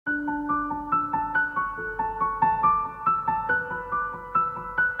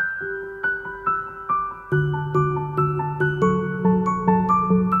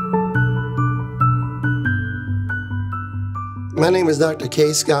My name is Dr.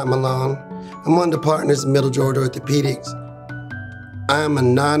 K. Scott Malone. I'm one of the partners in Middle Georgia Orthopaedics. I am a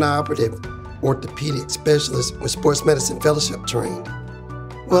non-operative orthopedic specialist with sports medicine fellowship trained.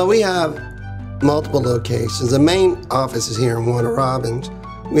 Well, we have multiple locations. The main office is here in Warner Robins.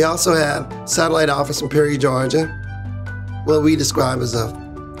 We also have satellite office in Perry, Georgia, what we describe as a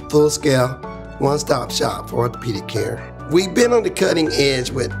full-scale, one-stop shop for orthopedic care. We've been on the cutting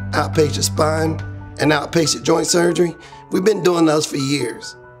edge with outpatient spine and outpatient joint surgery. We've been doing those for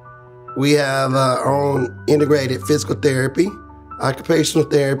years. We have our own integrated physical therapy, occupational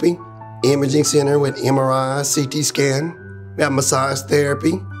therapy, imaging center with MRI, CT scan. We have massage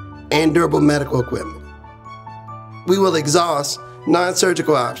therapy and durable medical equipment. We will exhaust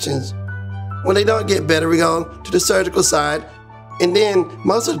non-surgical options. When they don't get better, we go to the surgical side, and then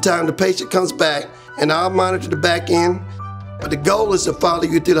most of the time the patient comes back and I'll monitor the back end, but the goal is to follow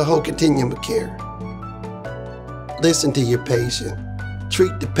you through the whole continuum of care. Listen to your patient.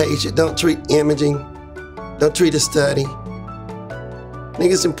 Treat the patient, don't treat imaging, don't treat a study. I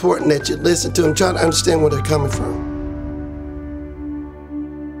think it's important that you listen to them, try to understand where they're coming from.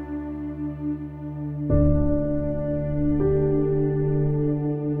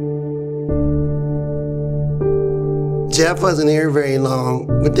 Jeff wasn't here very long.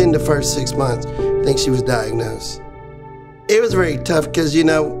 Within the first 6 months, I think she was diagnosed. It was very tough because, you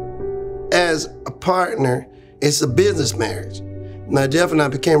know, as a partner, it's a business marriage. Now, Jeff and I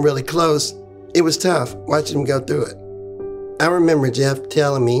became really close. It was tough watching him go through it. I remember Jeff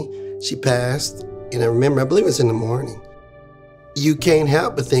telling me she passed, and I believe it was in the morning. You can't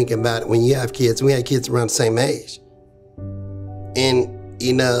help but think about it when you have kids. We had kids around the same age. And,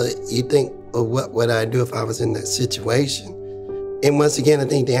 you know, you think, well, what would I do if I was in that situation? And once again, I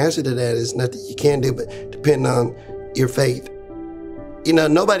think the answer to that is nothing you can do but depend on your faith. You know,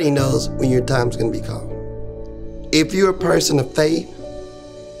 nobody knows when your time's going to be called. If you're a person of faith,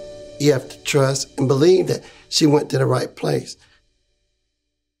 you have to trust and believe that she went to the right place.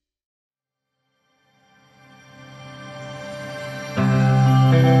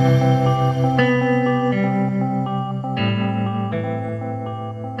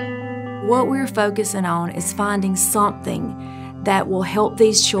 What we're focusing on is finding something that will help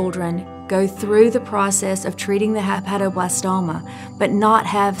these children go through the process of treating the hepatoblastoma, but not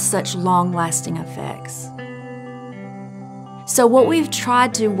have such long-lasting effects. So what we've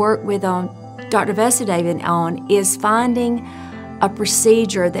tried to work with Dr. Vasudevan on is finding a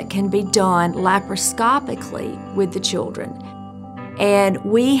procedure that can be done laparoscopically with the children. And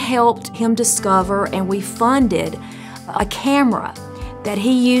we helped him discover, and we funded a camera that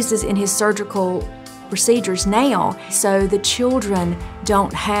he uses in his surgical procedures now, so the children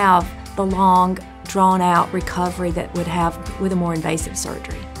don't have the long, drawn-out recovery that would have with a more invasive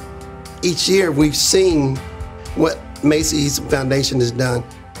surgery. Each year we've seen what Macy's Foundation has done.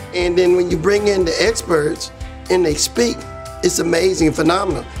 And then when you bring in the experts and they speak, it's amazing and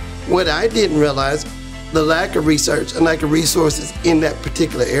phenomenal. What I didn't realize, the lack of research and lack of resources in that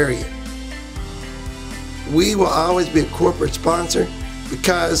particular area. We will always be a corporate sponsor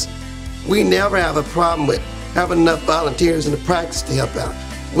because we never have a problem with having enough volunteers in the practice to help out.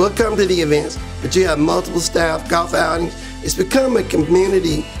 We'll come to the events, but you have multiple staff, golf outings. It's become a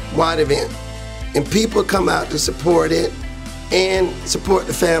community-wide event. And people come out to support it and support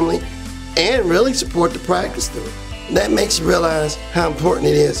the family and really support the practice through it. That makes you realize how important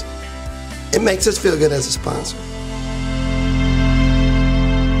it is. It makes us feel good as a sponsor.